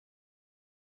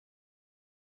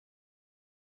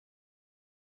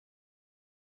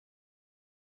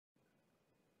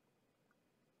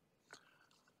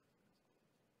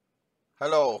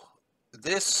Hello,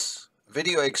 this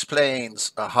video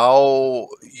explains how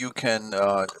you can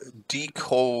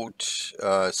decode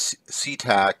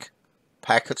SeaTag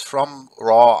packets from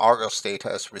raw Argos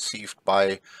data as received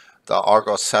by the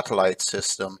Argos satellite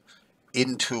system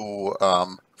into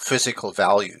physical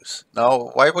values. Now,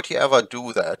 why would you ever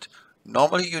do that?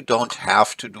 Normally, you don't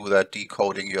have to do that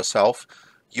decoding yourself.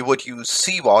 You would use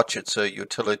SeaWatch, it's a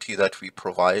utility that we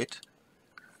provide,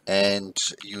 and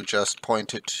you just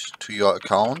point it to your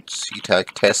account, SeaTag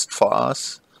test for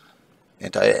us,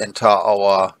 and I enter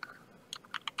our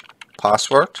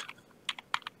password.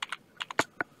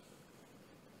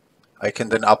 I can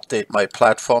then update my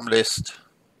platform list.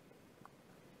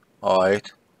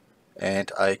 Alright,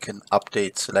 and I can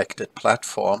update selected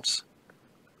platforms.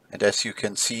 And as you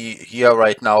can see here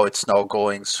right now, it's now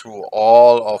going through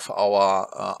all of our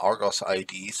Argos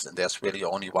IDs, and there's really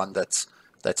only one that's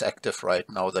active right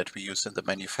now that we use in the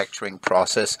manufacturing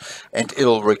process, and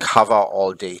it'll recover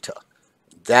all data.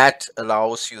 That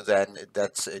allows you then,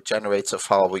 it generates a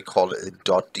file we call a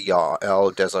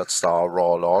 .drl, Desert Star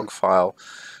Raw Log file,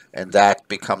 and that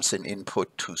becomes an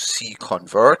input to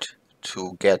SeaConvert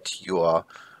to get your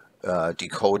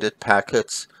decoded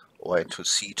packets, or into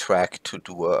SeaTrack to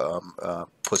do a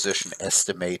position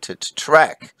estimated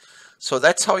track. So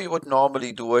that's how you would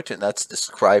normally do it, and that's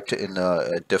described in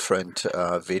a different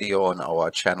video on our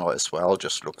channel as well.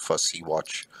 Just look for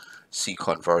SeaWatch,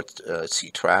 SeaConvert,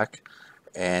 SeaTrack.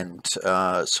 And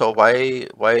so why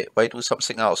do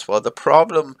something else? Well, the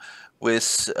problem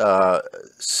with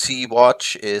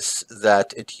SeaWatch is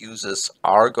that it uses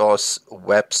Argos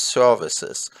web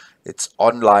services. It's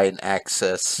online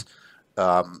access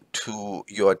to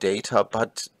your data,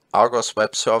 but Argos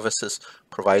Web Services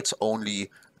provides only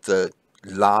the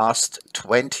last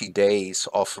 20 days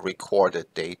of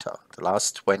recorded data, the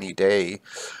last 20 days.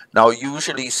 Now,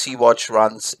 usually SeaWatch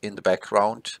runs in the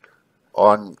background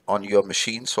on your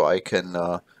machine, so I can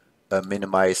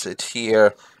minimize it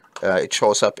here. It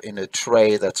shows up in a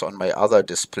tray that's on my other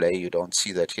display. You don't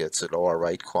see that here. It's the lower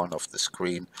right corner of the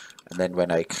screen. And then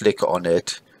when I click on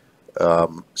it,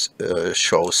 show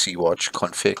SeaWatch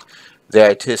config, there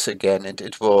it is again, and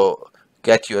it will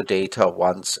get your data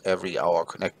once every hour.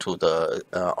 Connect to the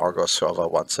Argos server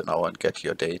once an hour and get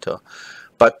your data.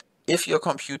 But if your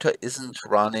computer isn't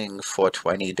running for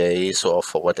 20 days or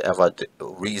for whatever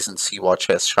reason SeaWatch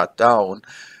has shut down,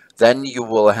 then you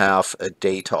will have a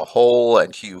data hole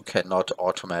and you cannot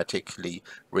automatically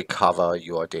recover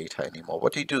your data anymore.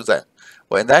 What do you do then?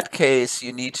 Well, in that case,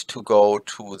 you need to go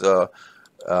to the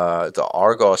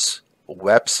Argos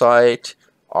website,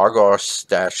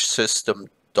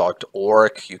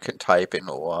 argos-system.org. You can type in,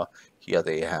 or here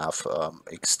they have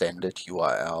extended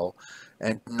URL.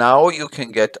 And now you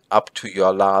can get up to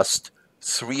your last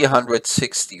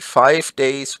 365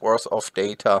 days worth of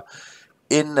data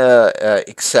in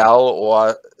Excel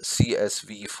or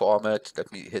CSV format.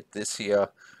 Let me hit this here.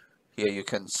 Here you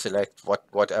can select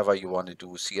whatever you want to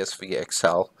do. CSV,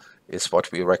 Excel is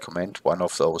what we recommend, one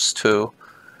of those two.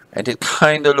 And it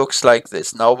kind of looks like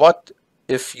this. Now, what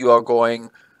if you are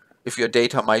if your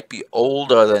data might be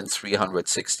older than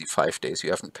 365 days?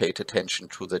 You haven't paid attention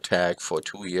to the tag for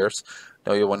 2 years.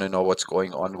 Now you want to know what's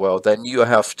going on. Well, then you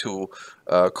have to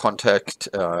contact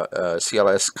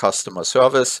CLS customer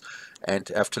service and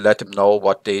have to let them know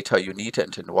what data you need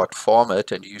and in what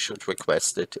format, and you should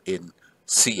request it in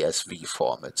CSV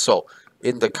format. So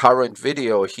in the current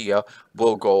video here,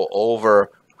 we'll go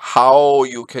over how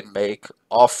you can make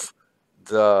off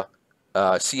the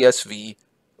CSV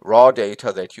raw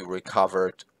data that you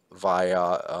recovered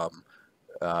via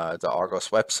the Argos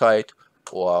website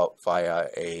or via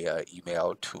a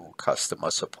email to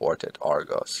customer support at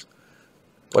Argos.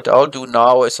 What I'll do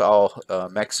now is I'll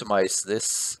maximize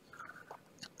this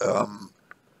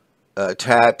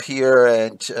tab here,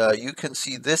 and you can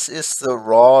see this is the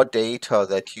raw data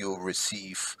that you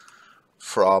receive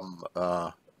from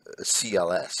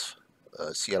CLS.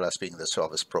 CLS being the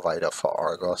service provider for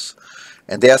Argos.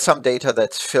 And there's some data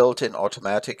that's filled in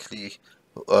automatically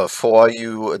for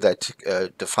you that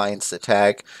defines the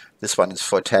tag. This one is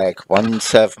for tag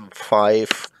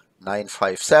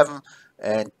 175957,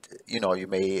 and you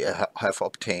may have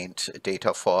obtained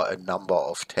data for a number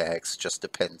of tags. Just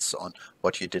depends on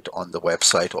what you did on the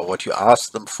website or what you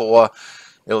asked them for.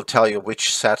 It'll tell you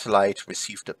which satellite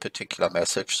received a particular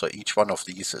message. So each one of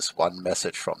these is one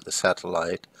message from the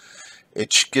satellite.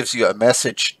 It gives you a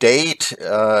message date,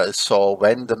 so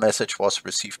when the message was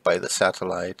received by the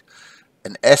satellite,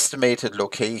 an estimated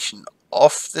location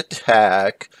of the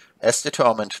tag as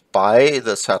determined by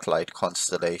the satellite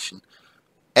constellation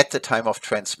at the time of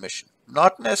transmission.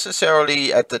 Not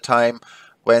necessarily at the time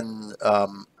when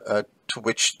to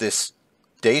which this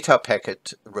data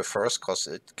packet refers, because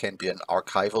it can be an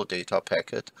archival data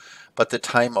packet, but the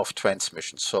time of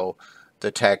transmission. So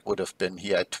the tag would have been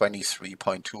here at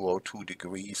 23.202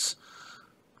 degrees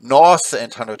north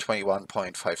and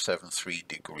 121.573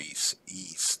 degrees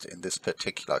east in this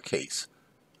particular case.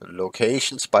 The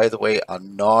locations, by the way, are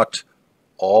not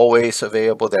always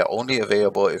available. They're only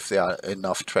available if there are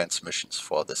enough transmissions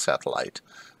for the satellite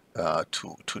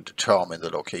to determine the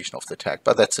location of the tag,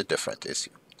 but that's a different issue.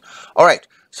 All right,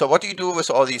 so what do you do with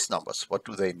all these numbers? What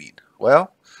do they mean?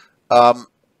 Well,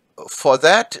 for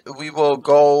that, we will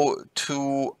go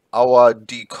to our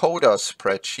decoder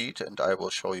spreadsheet, and I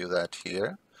will show you that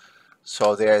here.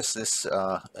 So there's this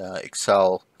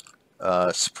Excel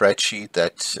spreadsheet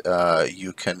that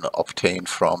you can obtain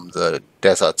from the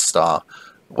Desert Star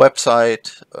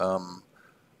website,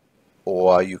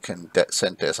 or you can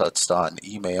send Desert Star an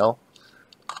email,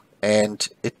 and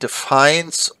it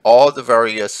defines all the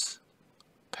various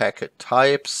packet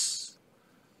types,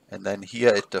 and then here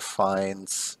it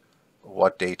defines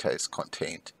what data is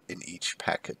contained in each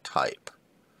packet type.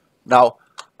 Now,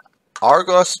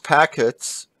 Argos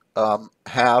packets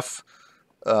have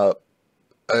a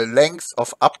length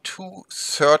of up to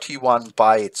 31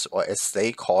 bytes, or as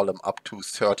they call them, up to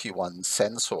 31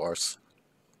 sensors.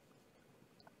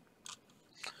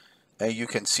 And you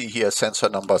can see here sensor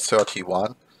number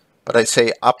 31, but I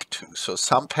say up to, so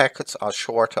some packets are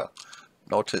shorter.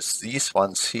 Notice these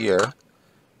ones here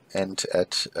and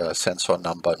at sensor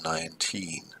number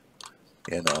 19.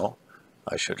 You know,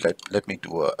 I should let me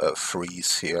do a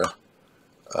freeze here.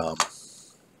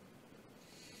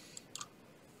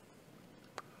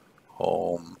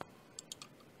 Home,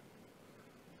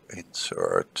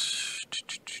 insert,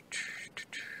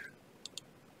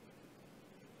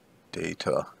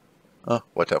 data.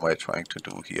 What am I trying to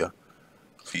do here?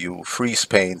 View, freeze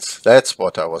panes. That's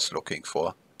what I was looking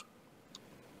for.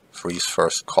 Freeze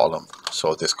first column.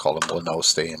 So this column will now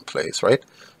stay in place, right?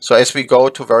 So as we go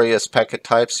to various packet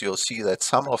types, you'll see that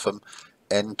some of them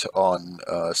end on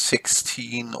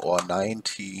 16 or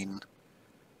 19.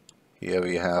 Here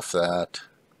we have that.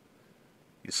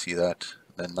 You see that?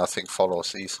 Then nothing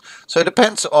follows these. So it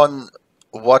depends on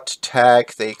what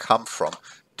tag they come from.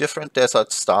 Different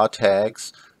Desert Star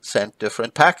tags send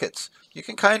different packets. You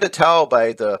can kind of tell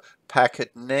by the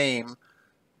packet name.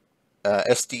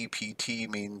 SDPT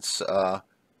means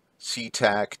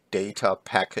SeaTag data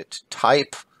packet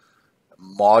type.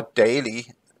 Mod daily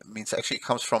means actually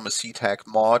comes from a SeaTag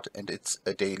mod, and it's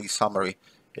a daily summary.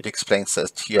 It explains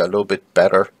that here a little bit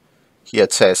better. Here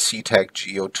it says SeaTag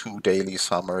GO2 daily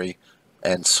summary,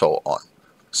 and so on.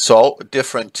 So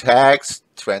different tags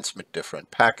transmit different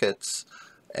packets,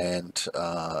 and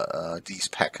these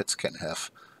packets can have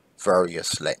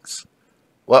various lengths.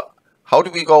 Well, how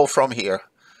do we go from here?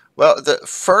 Well, the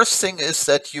first thing is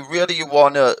that you really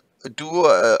want to do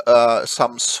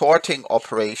some sorting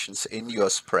operations in your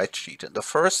spreadsheet. And the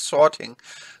first sorting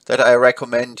that I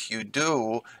recommend you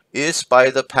do is by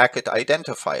the packet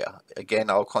identifier. Again,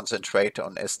 I'll concentrate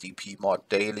on SDP mod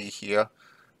daily here,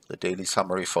 the daily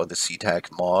summary for the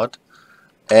SeaTag mod.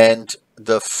 And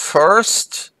the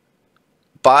first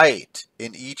byte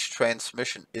in each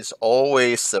transmission is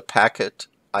always the packet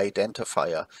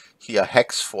identifier. Here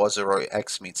hex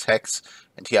 40x means hex,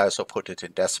 and here I also put it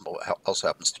in decimal. It also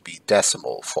happens to be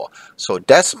decimal 4. So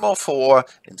decimal 4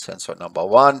 in sensor number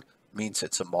 1 means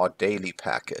it's a mod daily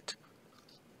packet.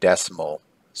 Decimal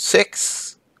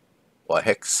 6 or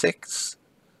hex 6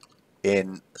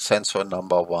 in sensor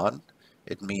number 1,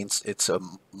 it means it's a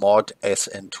mod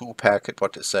SN2 packet.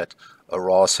 What is that? A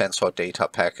raw sensor data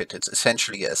packet. It's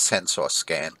essentially a sensor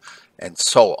scan, and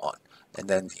so on. And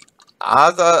then the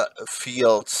other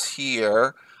fields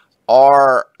here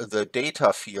are the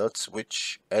data fields,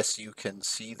 which, as you can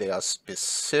see, they are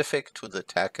specific to the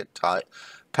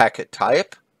packet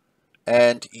type,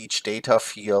 and each data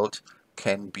field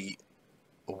can be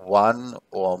 1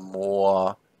 or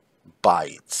more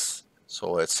bytes.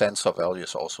 So a sensor value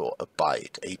is also a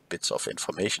byte, 8 bits of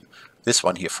information. This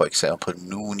one here, for example,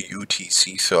 noon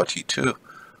UTC32,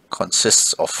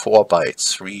 consists of 4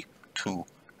 bytes, 3, 2,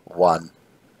 1,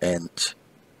 and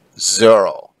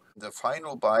 0. The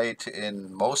final byte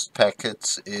in most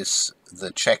packets is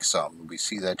the checksum. We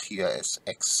see that here as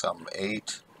xsum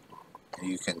 8.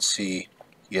 You can see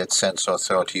here it's sensor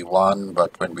 31,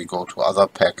 but when we go to other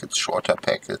packets, shorter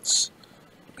packets,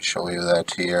 let me show you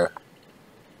that here.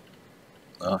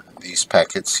 These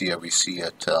packets here we see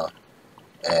it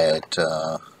at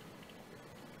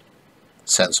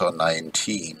sensor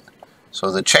 19.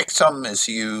 So the checksum is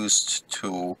used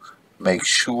to make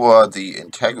sure the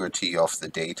integrity of the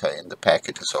data in the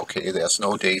packet is okay. There's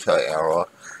no data error.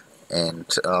 And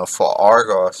for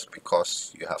Argos,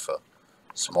 because you have a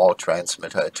small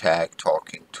transmitter tag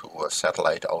talking to a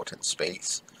satellite out in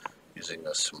space using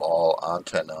a small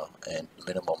antenna and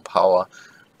minimum power,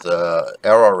 the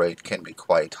error rate can be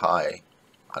quite high.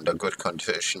 Under good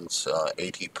conditions,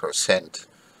 80%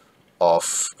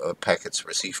 of packets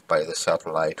received by the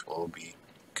satellite will be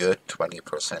good,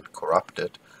 20%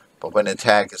 corrupted. But when a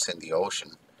tag is in the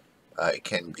ocean, it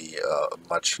can be a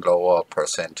much lower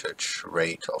percentage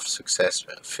rate of success,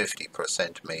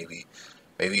 50% maybe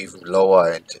even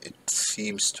lower. And it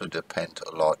seems to depend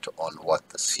a lot on what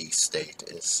the sea state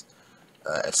is.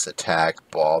 As the tag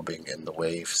bobbing in the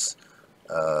waves,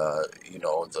 you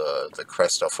know, the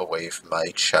crest of a wave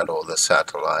might shadow the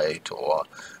satellite, or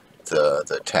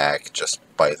the tag, just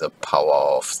by the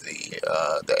power of the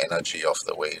energy of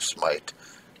the waves, might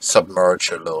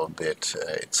submerge a little bit,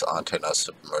 its antenna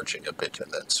submerging a bit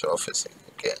and then surfacing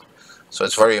again. So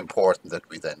it's very important that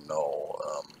we then know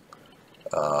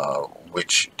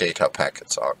which data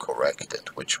packets are correct and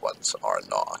which ones are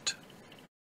not.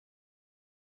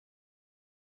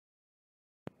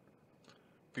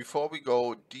 Before we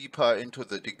go deeper into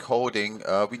the decoding,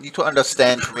 we need to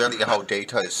understand really how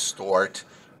data is stored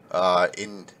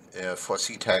for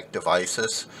SeaTag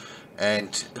devices.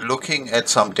 And looking at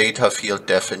some data field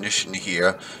definition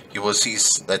here, you will see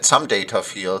that some data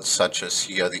fields, such as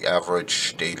here the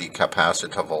average daily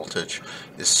capacitor voltage,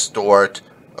 is stored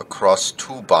across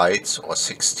 2 bytes or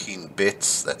 16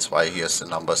 bits. That's why here's the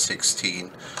number 16.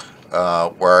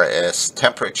 Whereas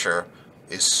temperature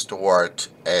is stored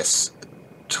as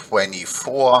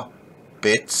 24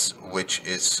 bits, which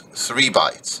is 3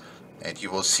 bytes. And you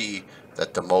will see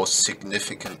that the most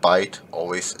significant byte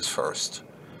always is first.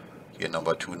 Here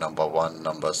number 2, number 1,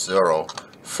 number 0.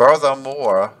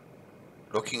 Furthermore,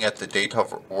 looking at the data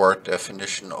word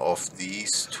definition of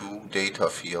these 2 data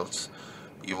fields,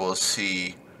 you will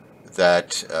see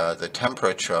that the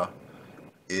temperature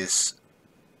is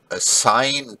a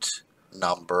signed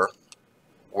number,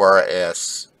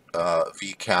 whereas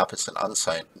VCAP is an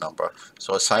unsigned number.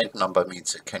 So a signed number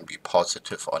means it can be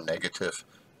positive or negative,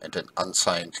 and an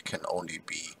unsigned can only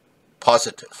be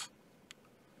positive.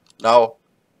 Now,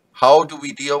 how do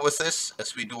we deal with this?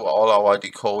 As we do all our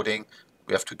decoding,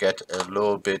 we have to get a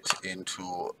little bit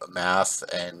into math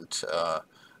and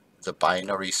the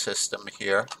binary system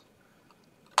here.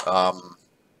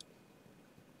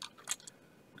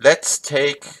 Let's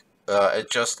take,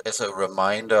 just as a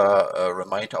reminder,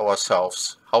 remind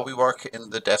ourselves how we work in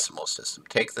the decimal system.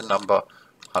 Take the number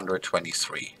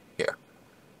 123 here.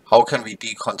 How can we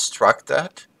deconstruct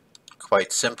that?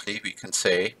 Quite simply, we can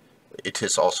say it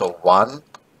is also 1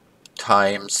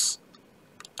 times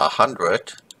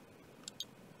 100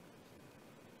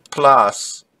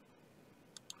 plus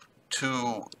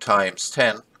 2 times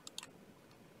 10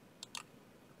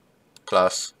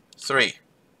 plus 3.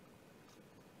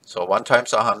 So 1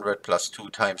 times 100 plus 2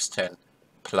 times 10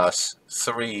 plus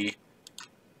 3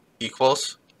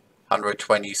 equals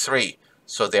 123.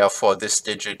 So therefore this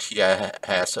digit here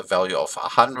has a value of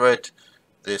 100,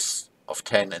 this of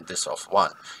 10, and this of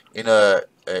 1. In a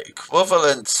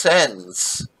equivalent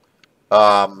sense,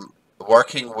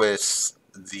 working with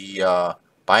the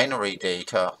binary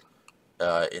data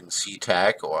in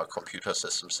SeaTag or computer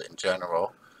systems in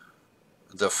general,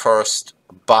 the first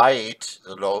byte,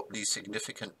 the least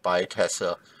significant byte, has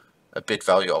a bit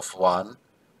value of 1,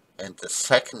 and the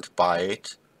second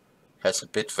byte has a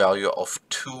bit value of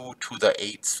 2 to the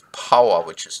 8th power,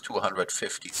 which is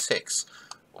 256.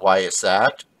 Why is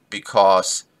that?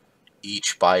 Because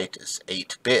each byte is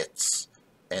 8 bits,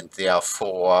 and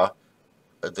therefore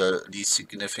the least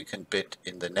significant bit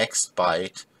in the next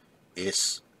byte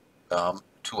is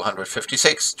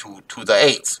 256 to the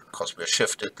 8th, because we're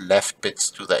shifted left bits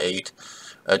to the 8,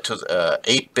 to the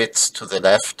 8 bits to the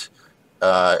left.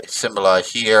 Similar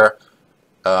here,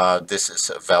 this is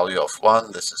a value of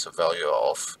 1, this is a value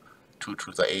of 2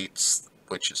 to the 8th,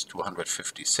 which is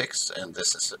 256, and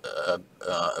this is a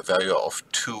value of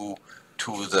 2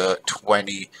 to the 2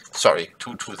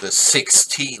 to the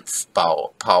 16th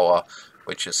power,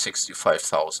 which is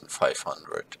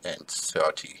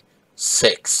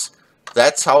 65,536.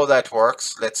 That's how that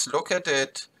works. Let's look at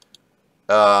it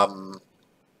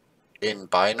in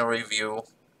binary view.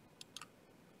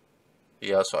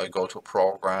 Here, so I go to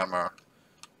programmer.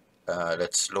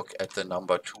 Let's look at the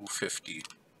number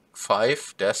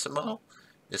 255 decimal.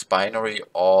 Is binary,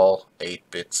 all 8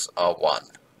 bits are 1,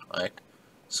 right?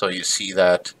 So you see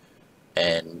that,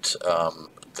 and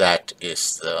that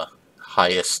is the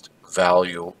highest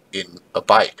value in a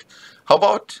byte. How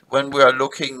about when we are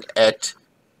looking at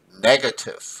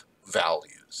negative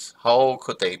values? How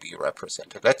could they be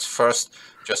represented? Let's first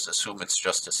just assume it's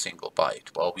just a single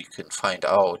byte. Well, we can find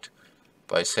out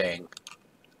by saying,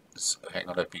 hang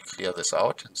on, let me clear this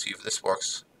out and see if this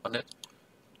works on it.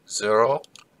 0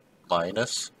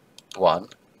 minus 1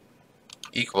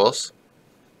 equals,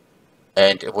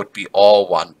 and it would be all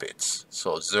 1 bits.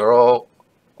 So 0,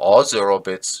 all 0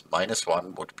 bits minus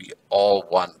 1 would be all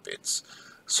 1 bits.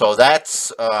 So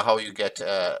that's how you get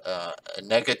a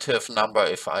negative number.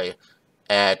 If I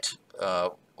add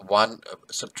 1,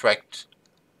 subtract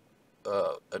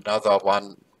another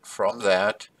 1 from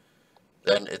that,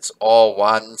 then it's all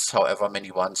ones. However many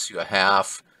ones you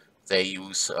have, they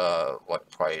use what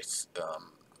price?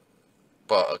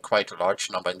 Well, quite a large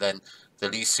number, and then the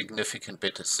least significant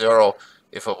bit is 0.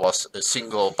 If it was a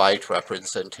single byte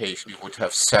representation, you would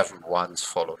have 7 ones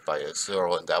followed by a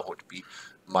 0, and that would be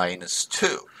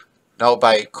 -2. Now,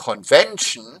 by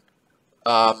convention,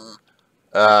 the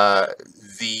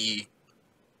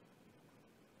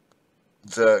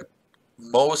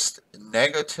most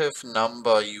negative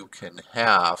number you can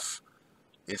have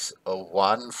is a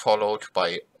 1 followed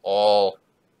by all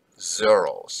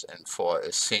zeros, and for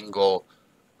a single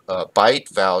byte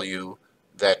value,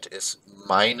 that is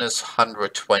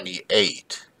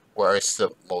 -128, whereas the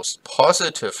most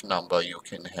positive number you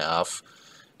can have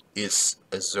is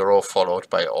a 0 followed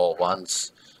by all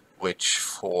ones, which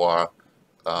for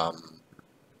a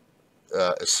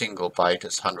single byte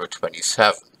is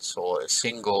 127. So a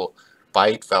single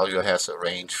byte value has a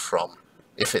range from,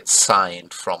 if it's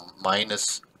signed, from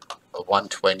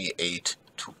 -128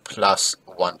 to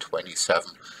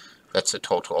 +127. That's a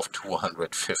total of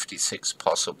 256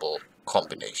 possible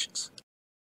combinations.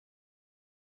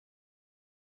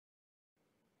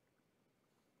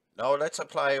 Now let's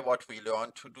apply what we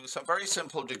learned to do some very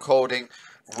simple decoding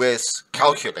with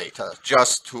calculator,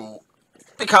 just to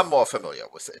become more familiar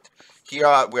with it.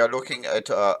 Here we are looking at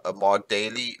a more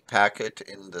daily packet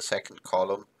in the second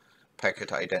column, packet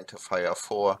identifier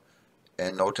 4.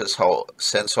 And notice how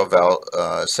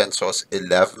sensors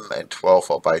 11 and 12,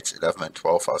 or bytes 11 and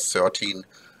 12, are 13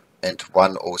 and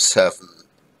 107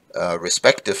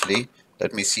 respectively.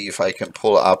 Let me see if I can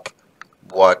pull up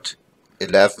what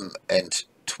 11 and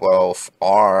 12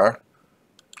 are.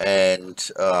 And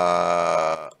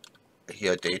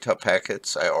here, data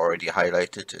packets, I already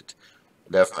highlighted it.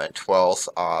 11 and 12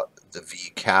 are the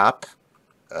VCAP,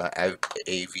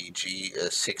 AVG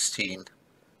is 16.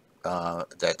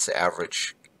 That's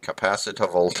average capacitor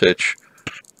voltage.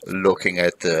 Looking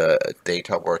at the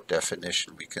data word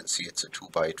definition, we can see it's a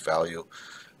 2-byte value.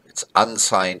 It's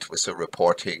unsigned with a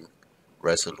reporting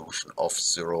resolution of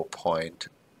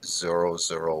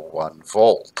 0.001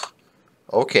 volt.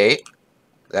 Okay,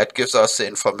 that gives us the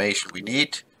information we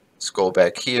need. Let's go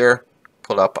back here,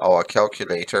 pull up our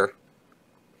calculator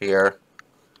here,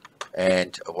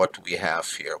 and what do we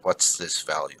have here? What's this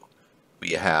value?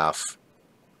 We have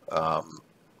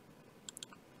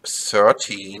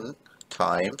 13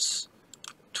 times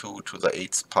 2 to the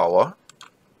 8th power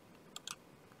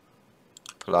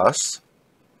plus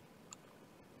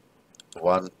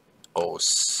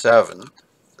 107,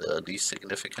 the least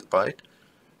significant byte,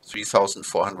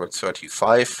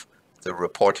 3435. The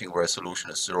reporting resolution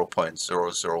is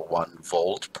 0.001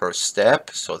 volt per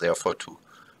step, so therefore to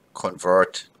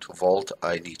convert to volt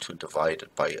I need to divide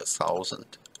it by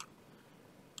 1000.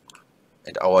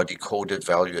 And our decoded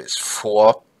value is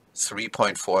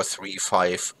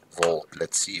 3.435 volt.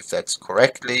 Let's see if that's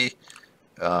correctly.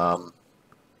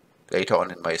 Later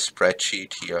on in my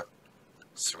spreadsheet here,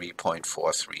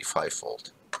 3.435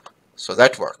 volt. So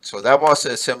that worked. So that was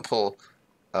a simple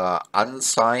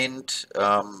unsigned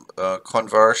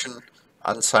conversion,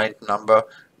 unsigned number.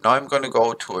 Now I'm going to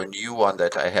go to a new one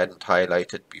that I hadn't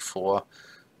highlighted before.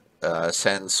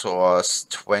 Sensors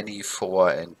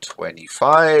 24 and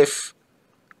 25.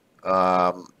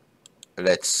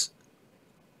 Let's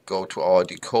go to our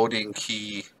decoding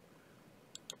key.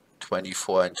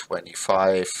 24 and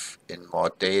 25 in more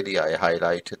daily, I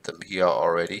highlighted them here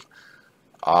already,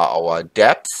 are our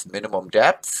depth, minimum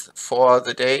depth for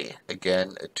the day.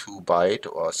 Again, a 2-byte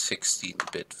or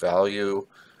 16-bit value.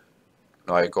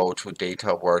 Now I go to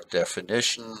data word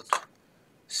definition,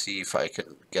 see if I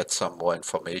can get some more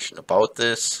information about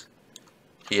this.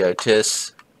 Here it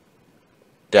is,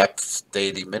 depth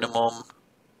daily minimum,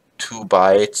 2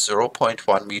 bytes,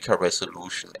 0.1 meter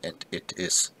resolution, and it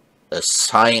is a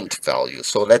signed value.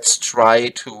 So let's try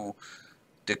to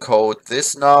decode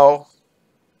this now.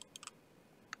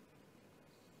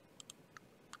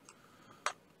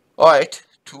 All right,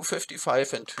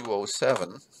 255 and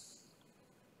 207.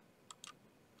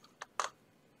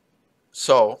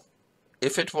 So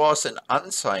if it was an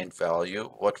unsigned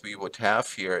value, what we would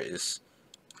have here is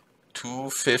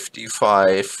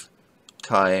 255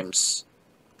 times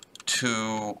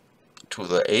 2 to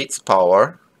the 8th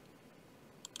power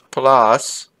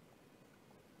plus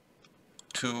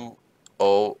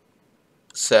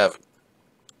 207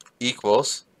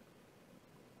 equals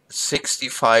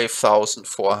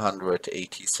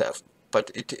 65,487.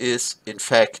 But it is in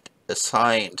fact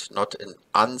assigned, not an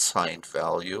unsigned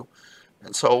value.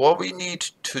 And so what we need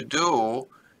to do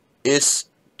is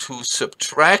to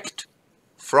subtract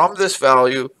from this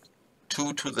value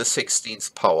 2 to the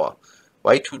 16th power.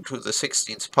 Why 2 to the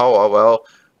 16th power? Well,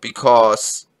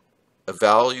 because a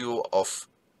value of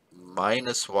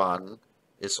 -1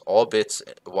 is all bits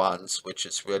ones, which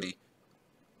is really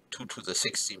 2 to the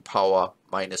 16th power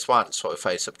 -1. So if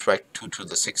I subtract 2 to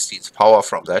the 16th power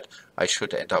from that, I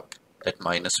should end up at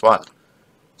 -1.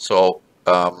 So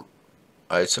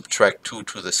I subtract 2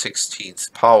 to the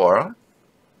 16th power.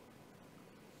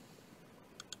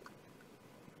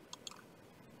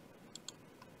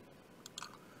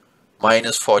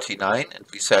 -49, and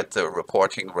we said the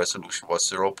reporting resolution was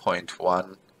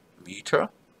 0.1 meter.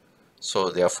 So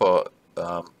therefore,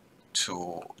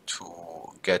 to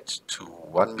get to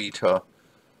 1 meter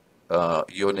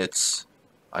units,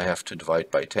 I have to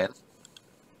divide by 10.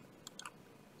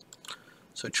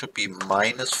 So it should be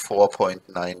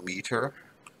 -4.9 meter.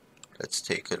 Let's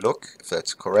take a look if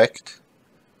that's correct.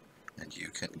 And you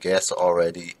can guess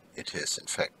already it is in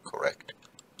fact correct.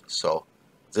 So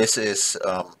this is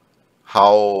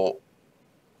how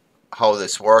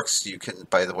this works. You can,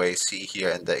 by the way, see here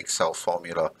in the Excel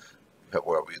formula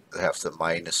where we have the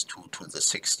 -2 to the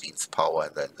 16th power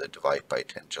and then the divide by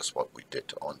 10, just what we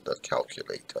did on the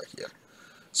calculator here.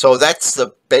 So that's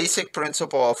the basic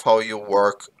principle of how you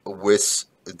work with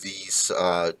these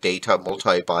data,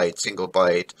 multi-byte, single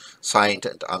byte, signed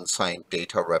and unsigned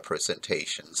data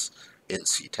representations in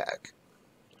SeaTag.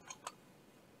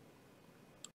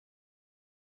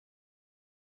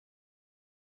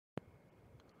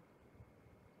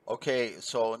 Okay,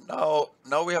 so now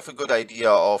we have a good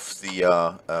idea of the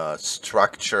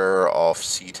structure of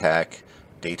SeaTag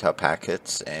data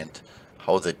packets and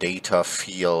how the data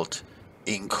field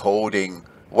encoding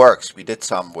works. We did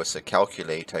some with the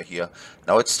calculator here.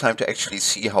 Now it's time to actually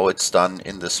see how it's done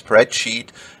in the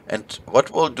spreadsheet. And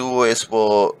what we'll do is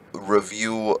we'll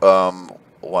review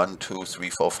 1, 2, 3,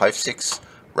 4, 5, 6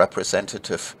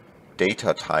 representative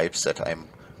data types that I'm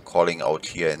calling out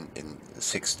here in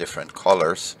 6 different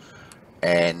colors,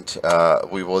 and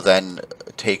we will then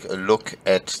take a look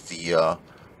at the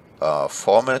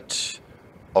format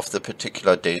of the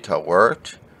particular data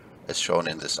word as shown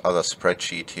in this other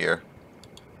spreadsheet here.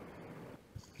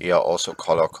 Here also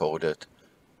color coded,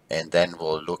 and then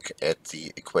we'll look at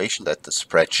the equation that the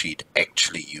spreadsheet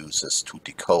actually uses to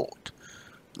decode.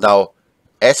 Now,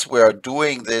 as we are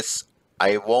doing this,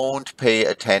 I won't pay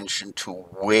attention to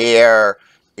where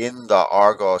in the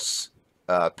Argos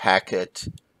packet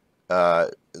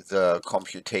the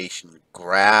computation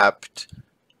grabbed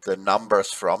the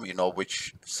numbers from,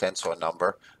 which sensor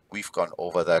number. We've gone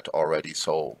over that already,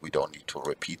 so we don't need to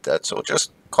repeat that. So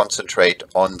just concentrate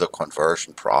on the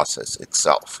conversion process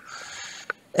itself.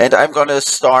 And I'm going to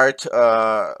start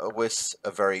with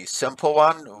a very simple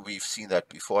one. We've seen that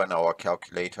before in our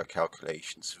calculator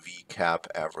calculations, VCAP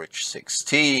average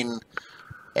 16.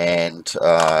 And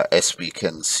as we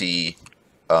can see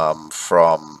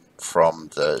from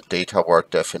the data word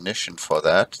definition for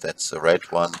that, that's the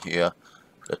red one here.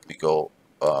 Let me go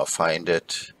find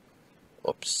it.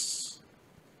 Oops.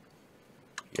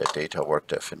 Yeah, data word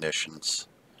definitions.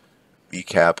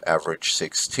 VCAP average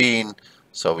 16.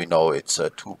 So we know it's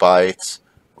 2 bytes.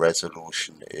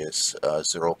 Resolution is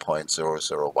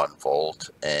 0.001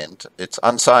 volt, and it's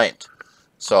unsigned.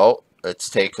 So let's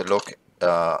take a look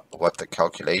what the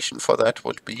calculation for that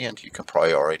would be, and you can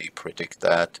probably already predict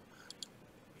that.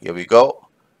 Here we go.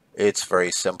 It's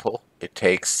very simple. It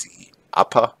takes the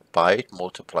upper byte,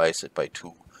 multiplies it by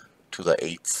 2 to the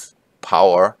 8th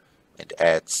power, and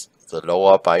adds the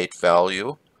lower byte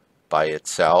value by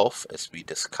itself, as we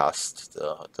discussed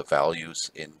the values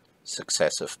in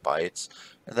successive bytes,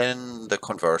 and then the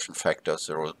conversion factor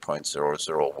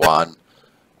 0.001,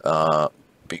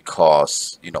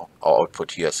 because our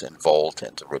output here is in volt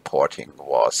and the reporting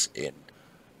was in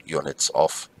units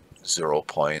of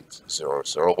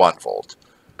 0.001 volt.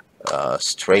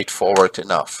 Straightforward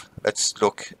enough. Let's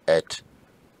look at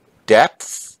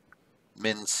depth.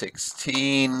 Min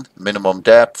 16, minimum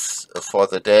depth for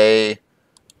the day.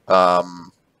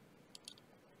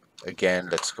 Again,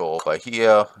 let's go over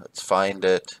here. Let's find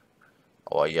it.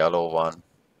 Our yellow one.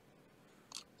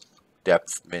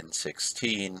 depth min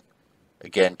 16,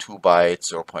 again 2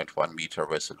 bytes, 0.1 meter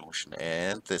resolution,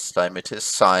 and this time it is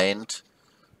signed.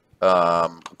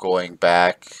 Going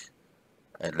back,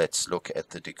 and let's look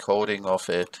at the decoding of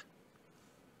it.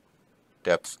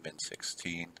 Depth min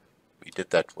 16. We did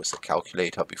that with the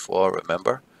calculator before,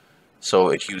 remember? So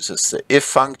it uses the if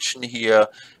function here,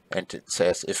 and it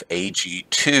says if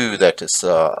AG2, that is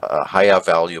a higher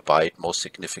value byte, most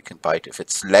significant byte, if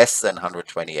it's less than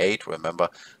 128, remember,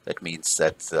 that means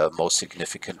that the most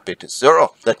significant bit is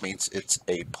 0. That means it's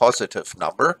a positive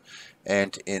number.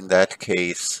 And in that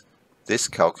case, this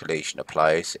calculation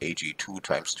applies AG2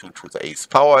 times 2 to the 8th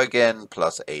power again,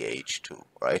 plus AH2,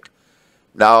 right?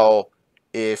 Now,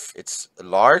 if it's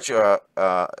larger,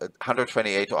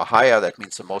 128 or higher, that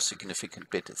means the most significant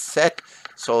bit is set.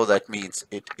 So that means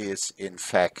it is in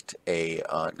fact a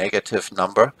negative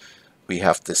number. We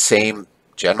have the same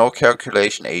general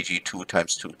calculation, AG2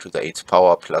 times 2 to the 8th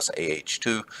power plus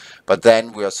AH2. But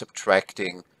then we are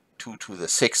subtracting 2 to the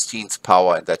 16th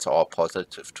power, and that's our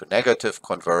positive to negative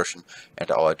conversion. And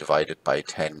our divided by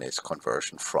 10 is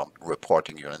conversion from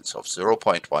reporting units of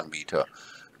 0.1 meter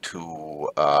to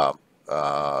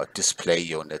display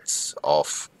units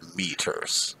of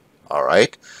meters. All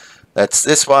right, that's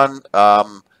this one.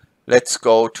 Let's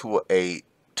go to a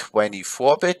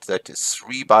 24-bit, that is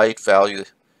 3-byte value.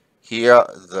 Here,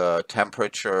 the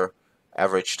temperature,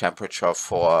 average temperature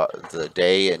for the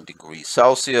day in degrees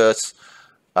Celsius.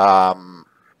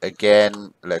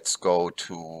 Again, let's go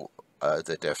to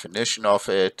the definition of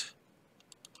it.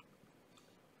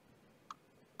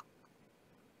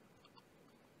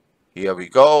 Here we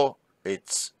go.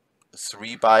 It's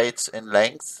 3 bytes in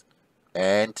length,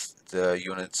 and the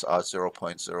units are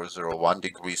 0.001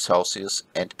 degrees Celsius,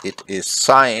 and it is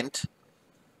signed.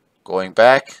 Going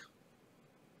back,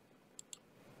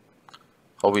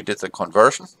 how we did the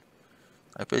conversion.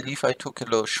 I believe I took a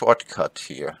little shortcut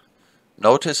here.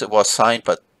 Notice it was signed,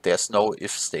 but there's no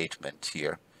if statement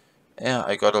here. Yeah,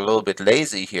 I got a little bit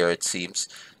lazy here, it seems.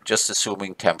 Just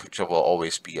assuming temperature will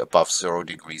always be above 0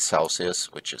 degrees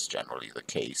Celsius, which is generally the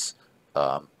case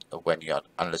when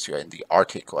unless you're in the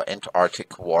Arctic or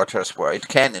Antarctic waters, where it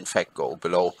can in fact go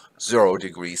below 0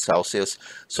 degrees Celsius.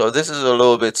 So this is a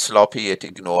little bit sloppy. It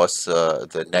ignores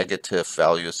the negative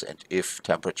values, and if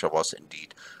temperature was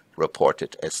indeed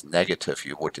reported as negative,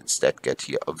 you would instead get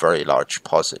here a very large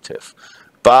positive.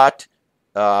 But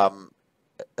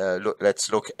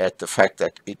let's look at the fact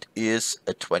that it is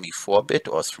a 24-bit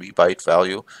or 3-byte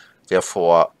value.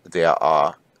 Therefore, there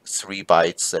are 3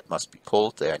 bytes that must be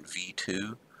pulled. They're in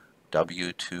V2,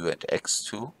 W2, and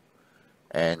X2.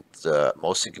 And the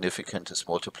most significant is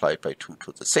multiplied by 2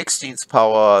 to the 16th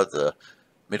power, the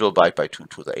middle byte by 2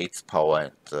 to the 8th power,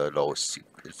 and the lowest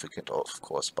significant, of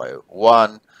course, by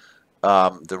 1.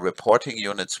 The reporting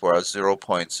units were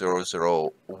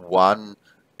 0.001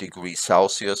 degrees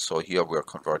Celsius. So here we're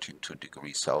converting to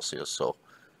degrees Celsius. So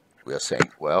we are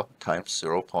saying, well, times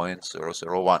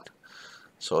 0.001.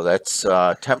 So that's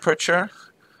temperature.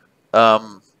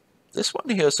 This one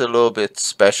here is a little bit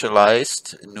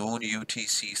specialized, noon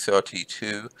UTC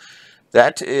 32.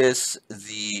 That is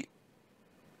the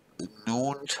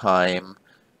noon time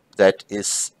that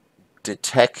is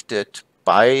detected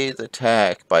by the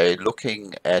tag by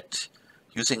looking at,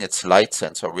 using its light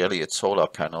sensor, really its solar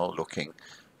panel, looking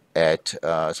at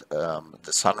the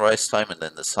sunrise time and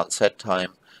then the sunset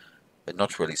time.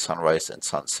 Not really sunrise and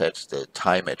sunset, the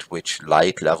time at which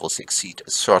light levels exceed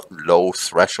a certain low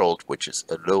threshold, which is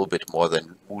a little bit more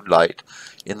than moonlight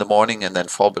in the morning, and then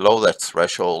fall below that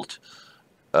threshold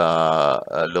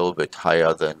a little bit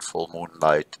higher than full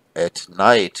moonlight at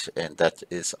night. And that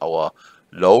is our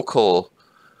local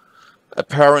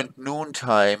apparent noon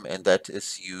time, and that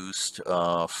is used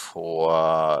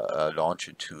for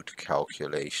longitude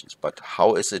calculations. But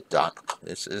how is it done?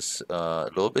 This is a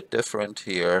little bit different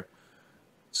here.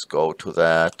 Let's go to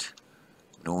that.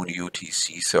 Noon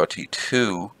UTC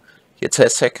 32. It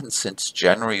says second since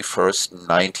January 1st,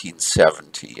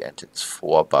 1970, and it's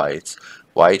 4 bytes.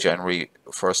 Why January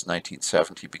 1st,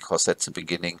 1970? Because that's the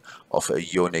beginning of a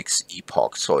Unix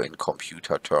epoch. So in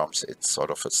computer terms, it's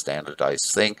sort of a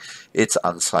standardized thing. It's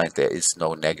unsigned. There is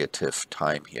no negative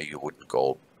time here. You wouldn't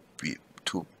go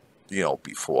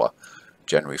before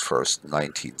January 1st,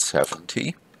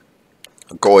 1970.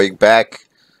 Going back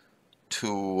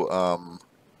to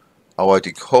our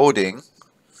decoding,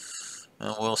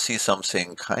 and we'll see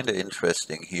something kind of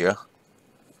interesting here,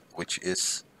 which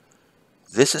is,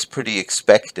 this is pretty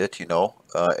expected,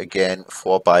 again,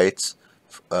 4 bytes,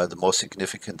 the most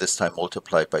significant this time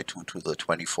multiplied by 2 to the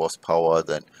 24th power,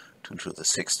 then 2 to the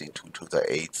 16th, 2 to the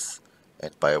 8th,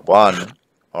 and by 1.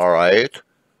 All right.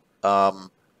 and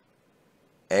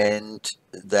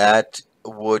that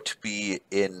would be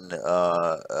in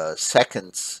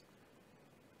seconds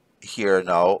here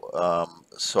now.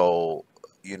 So,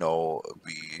 you know,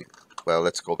 well,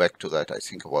 let's go back to that. I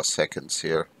think it was seconds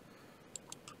here.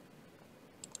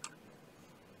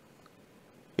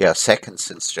 Yeah, seconds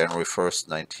since January 1st,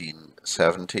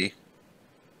 1970.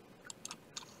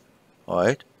 All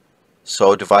right.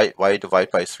 So why divide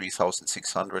by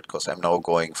 3,600? Because I'm now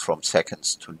going from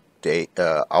seconds to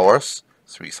hours.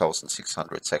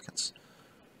 3,600 seconds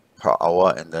per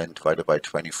hour, and then divided by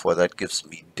 24. That gives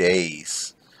me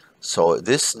days. So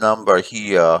this number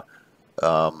here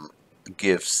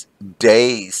gives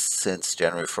days since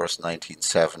January 1st,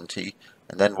 1970.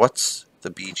 And then what's the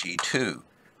BG2?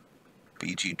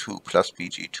 BG2 plus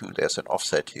BG2, there's an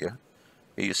offset here.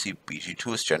 Here you see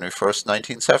BG2 is January 1st,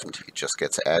 1970. It just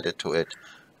gets added to it,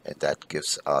 and that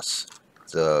gives us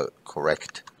the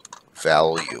correct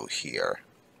value here.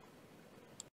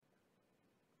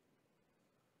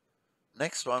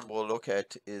 Next one we'll look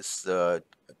at is the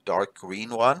dark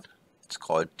green one. It's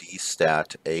called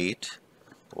DStat8.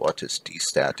 What is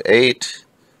DStat8?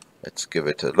 Let's give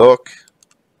it a look.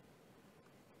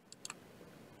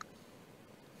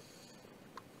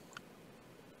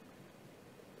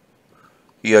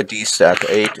 Here,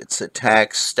 DStat8, it's a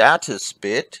tag status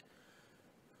bit.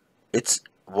 It's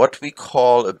what we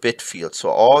call a bit field. So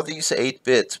all these 8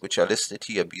 bits, which are listed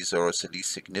here, B0 is the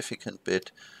least significant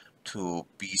bit, to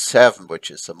B7, which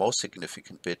is the most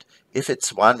significant bit. If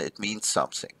it's 1, it means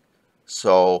something.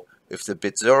 So if the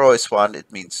bit 0 is 1,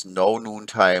 it means no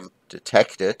noontime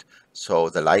detected. So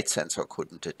the light sensor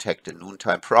couldn't detect the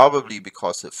noontime, probably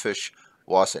because the fish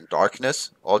was in darkness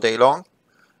all day long.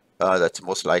 That's the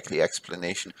most likely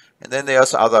explanation. And then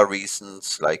there's other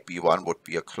reasons, like B1 would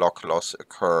be a clock loss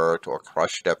occurred, or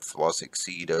crush depth was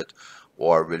exceeded,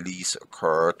 or release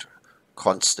occurred,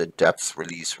 constant depth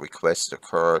release request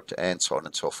occurred, and so on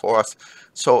and so forth.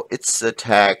 So it's the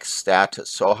tag status.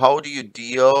 So how do you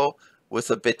deal with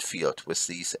a bit field with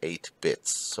these 8 bits?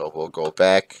 So we'll go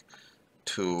back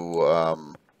to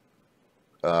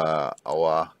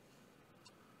our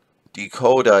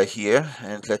decoder here,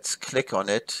 and let's click on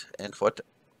it. And what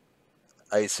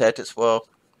I said is, well,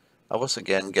 I was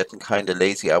again getting kind of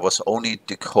lazy. I was only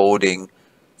decoding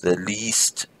the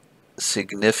least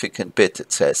significant bit.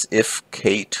 It says if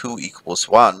K2 equals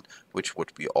 1, which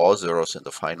would be all zeros in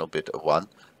the final bit of 1,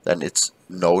 then it's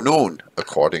no noon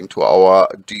according to our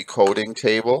decoding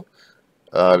table.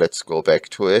 Let's go back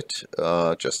to it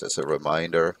just as a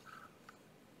reminder.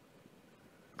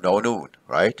 No noon,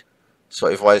 right? So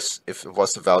if it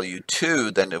was the value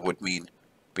 2, then it would mean,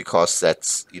 because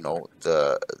that's, you know,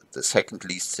 the second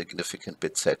least significant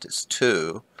bit set is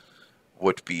 2,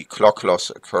 would be clock loss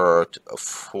occurred,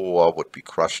 4 would be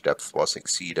crush depth was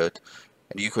exceeded.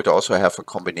 And you could also have a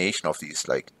combination of these,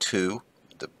 like 2,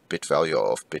 the bit value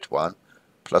of bit 1,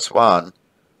 plus 1,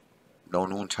 no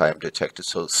noontime detected.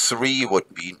 So 3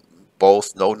 would be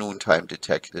both no noontime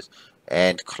detected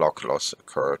and clock loss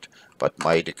occurred. But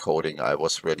my decoding, I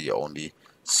was really only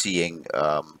seeing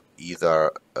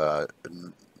either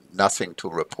nothing to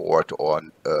report or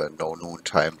no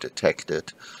noontime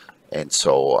detected. And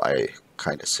so I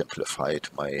kind of simplified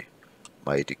my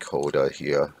decoder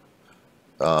here.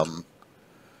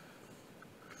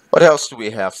 What else do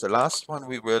we have? The last one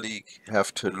we really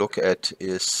have to look at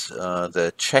is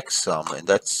the checksum, and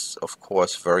that's of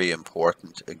course very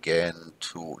important again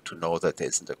to know that there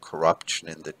isn't a corruption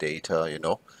in the data. You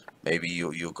know, maybe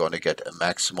you're going to get a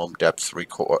maximum depth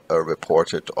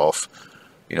reported of,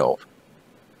 you know,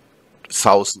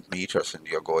 1,000 meters, and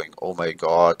you're going, oh my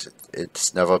God,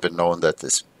 it's never been known that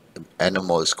this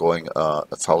animal is going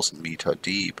 1,000 meter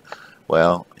deep.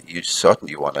 Well, you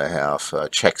certainly want to have a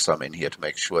checksum in here to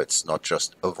make sure it's not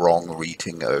just a wrong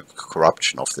reading, a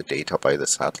corruption of the data by the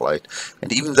satellite.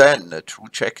 And even then, a true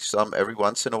checksum, every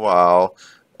once in a while,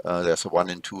 there's a 1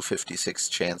 in 256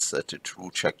 chance that the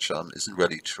true checksum isn't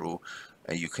really true.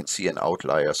 And you can see an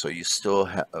outlier, so you still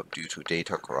have, due to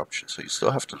data corruption, so you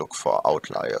still have to look for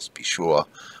outliers. Be sure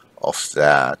of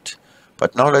that.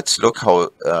 But now let's look how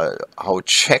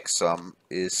checksum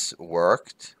is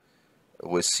worked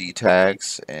with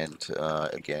SeaTags, and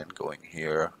again going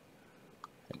here.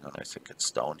 Hang on, I think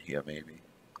it's down here maybe.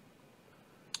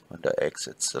 Under X,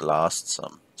 it's the last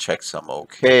sum. Checksum,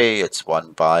 okay. It's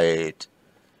 1 byte.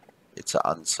 It's an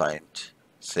unsigned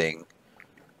thing.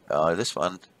 This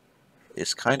one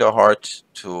is kind of hard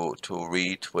to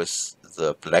read with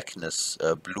the blackness,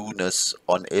 blueness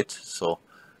on it. So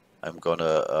I'm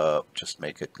gonna just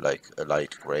make it like a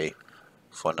light gray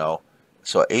for now.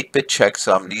 So 8-bit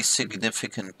checksum, least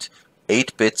significant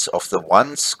 8 bits of the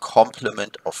ones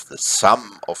complement of the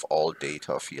sum of all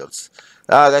data fields.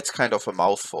 That's kind of a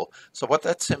mouthful. So what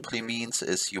that simply means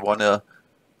is you want to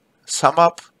sum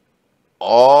up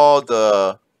all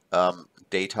the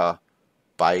data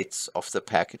bytes of the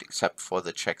packet except for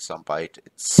the checksum byte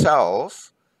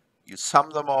itself. You sum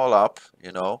them all up,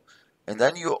 you know, and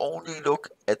then you only look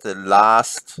at the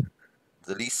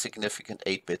least significant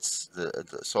 8 bits,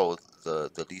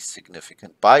 the least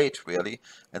significant byte really,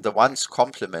 and the ones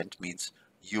complement means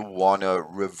you want to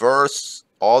reverse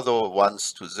all the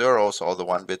ones to zeros, all the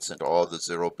 1 bits, and all the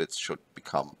 0 bits should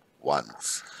become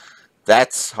ones.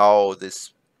 That's how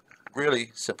this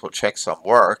really simple checksum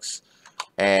works.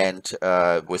 And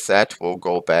with that, we'll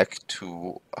go back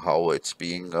to how it's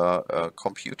being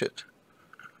computed.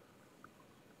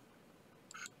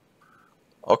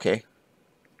 Okay.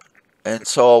 And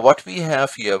so what we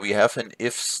have here, we have an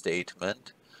if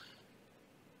statement.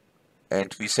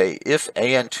 And we say if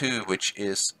AN2, which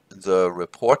is the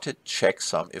reported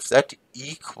checksum, if that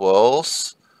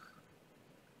equals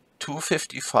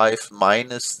 255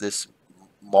 minus this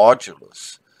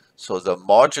modulus. So the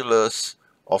modulus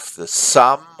of the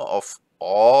sum of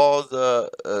all the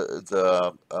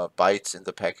bytes in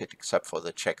the packet except for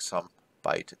the checksum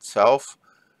byte itself,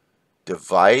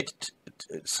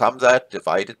 sum that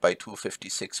divided by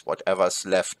 256, whatever's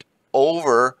left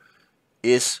over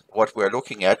is what we're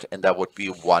looking at, and that would be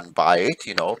 1 byte,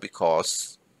 you know,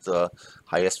 because the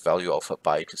highest value of a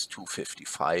byte is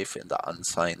 255 in the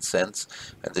unsigned sense,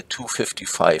 and the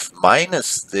 255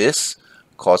 minus this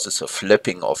causes a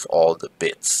flipping of all the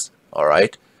bits. All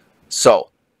right,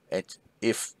 so and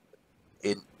if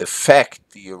in effect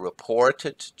the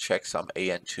reported checksum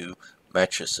AN2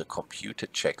 matches the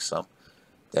computed checksum,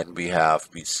 then we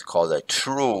call that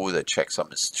true, the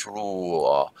checksum is true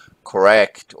or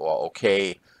correct or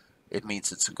okay. It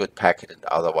means it's a good packet, and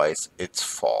otherwise it's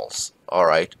false. All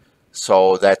right,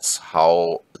 so that's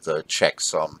how the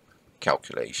checksum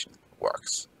calculation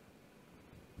works.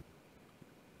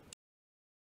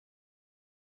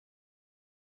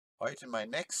 All right, in my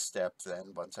next step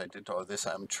then, once I did all this,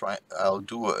 I'll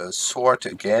do a sort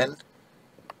again.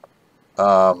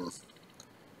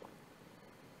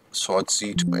 Sort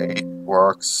Z to A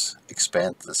works,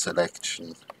 expand the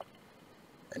selection.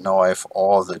 And now I have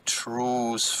all the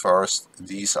trues first.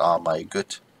 These are my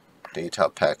good data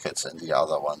packets, and the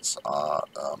other ones are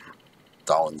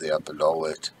down there below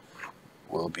it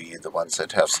will be the ones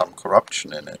that have some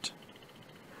corruption in it.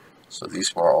 So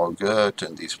these were all good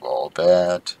and these were all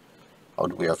bad. How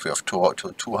do we have? We have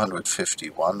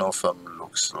 251 of them,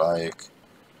 looks like.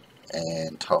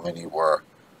 And how many were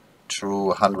true?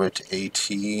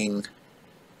 118.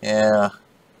 Yeah.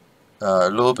 A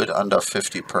little bit under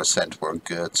 50% were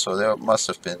good, so there must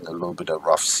have been a little bit of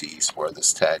rough seas where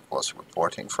this tag was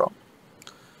reporting from.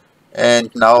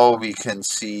 And now we can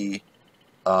see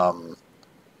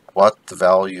what the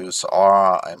values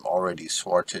are. I'm already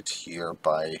sorted here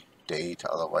by date,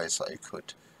 otherwise I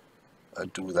could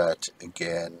do that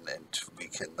again, and we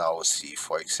can now see,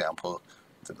 for example,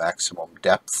 the maximum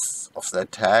depth of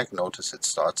that tag. Notice it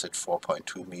starts at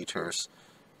 4.2 meters.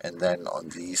 And then on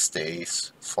these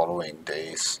days, following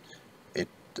days,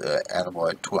 animal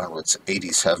at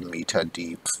 287 meter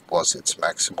deep was its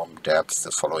maximum depth.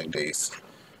 The following days,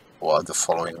 or the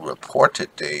following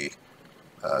reported day,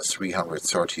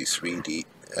 333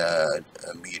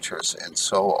 meters, and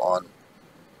so on.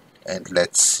 And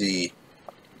let's see,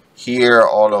 here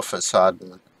all of a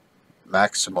sudden,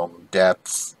 maximum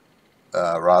depth,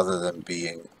 rather than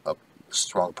being a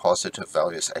strong positive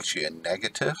value, is actually a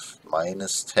negative,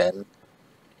 -10.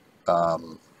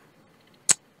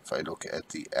 If I look at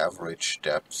the average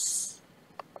depth,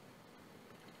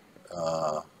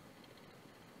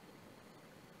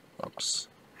 oops,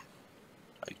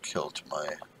 I killed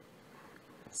my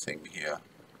thing here.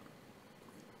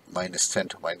 -10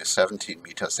 to -17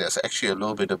 meters. There's actually a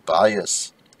little bit of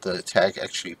bias. The tag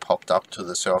actually popped up to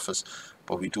the surface,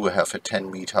 but we do have a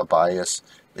 10-meter bias.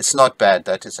 It's not bad.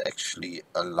 That is actually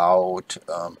allowed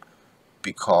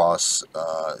because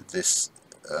this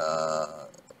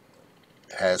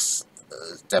has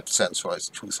depth sensor is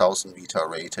 2000 meter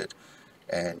rated,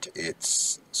 and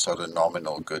it's sort of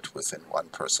nominal good within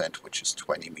 1%, which is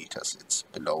 20 meters. It's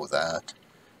below that,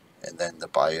 and then the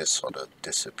bias sort of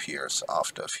disappears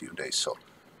after a few days. So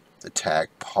the tag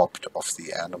popped off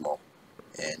the animal,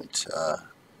 and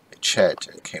it shed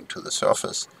and came to the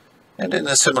surface. And in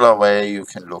a similar way, you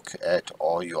can look at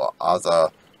all your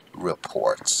other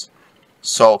reports.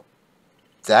 So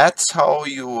that's how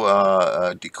you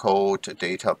decode a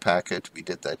data packet. We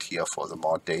did that here for the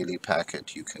more daily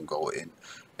packet. You can go in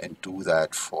and do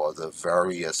that for the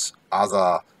various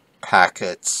other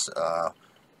packets,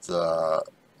 the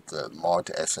mod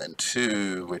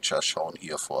SN2, which are shown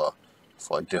here for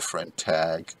a different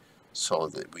tag. So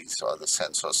that we saw the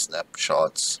sensor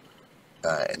snapshots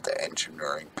and the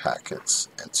engineering packets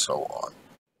and so on.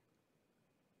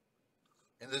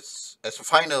 And this, as a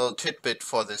final tidbit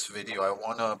for this video, I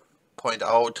want to point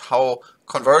out how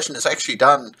conversion is actually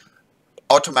done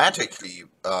automatically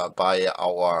by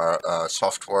our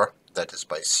software, that is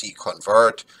by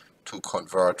SeaConvert, to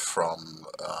convert from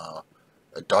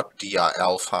a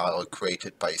 .drl file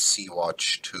created by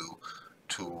SeaWatch to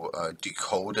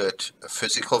decoded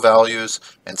physical values,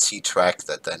 and SeaTrack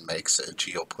that then makes a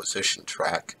geoposition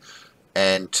track.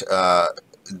 And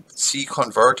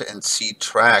SeaConvert and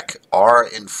SeaTrack are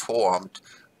informed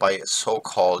by a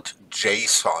so-called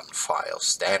JSON file,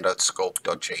 standard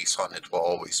scope.json. It will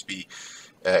always be,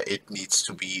 it needs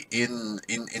to be in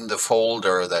the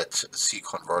folder that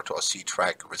SeaConvert or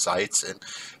SeaTrack resides in,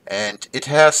 and it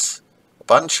has a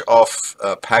bunch of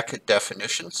packet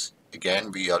definitions.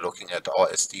 Again, we are looking at our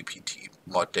SDPT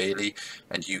mod daily,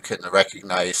 and you can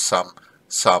recognize some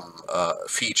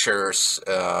features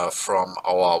from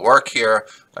our work here,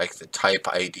 like the type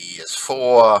ID is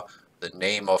 4, the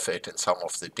name of it, and some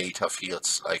of the data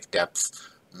fields like depth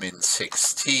min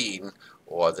 16,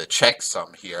 or the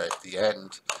checksum here at the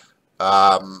end.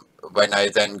 When I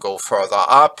then go further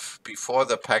up, before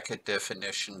the packet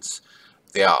definitions,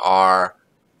 there are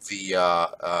the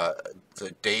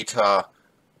data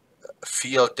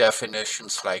field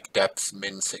definitions, like depth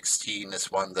min 16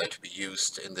 is one that we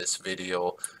used in this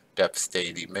video. Depth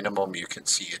daily minimum, you can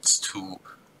see it's 2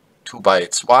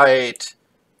 bytes wide.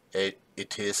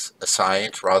 It is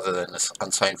assigned rather than an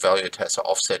unsigned value. It has an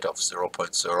offset of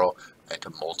 0.0 and a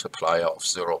multiplier of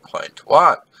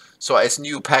 0.1. So as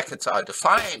new packets are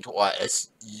defined, or as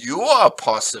you are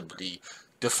possibly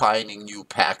defining new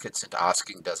packets and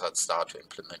asking Desert Star to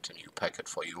implement a new packet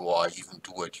for you, or even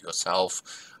do it yourself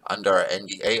under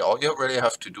NDA, all you really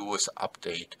have to do is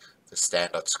update the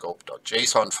standard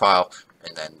scope.json file,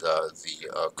 and then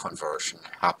the conversion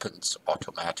happens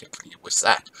automatically with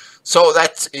that. So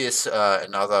that is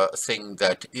another thing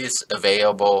that is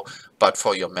available, but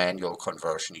for your manual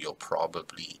conversion, you're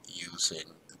probably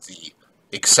using the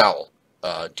Excel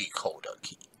decoder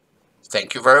key.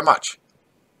 Thank you very much.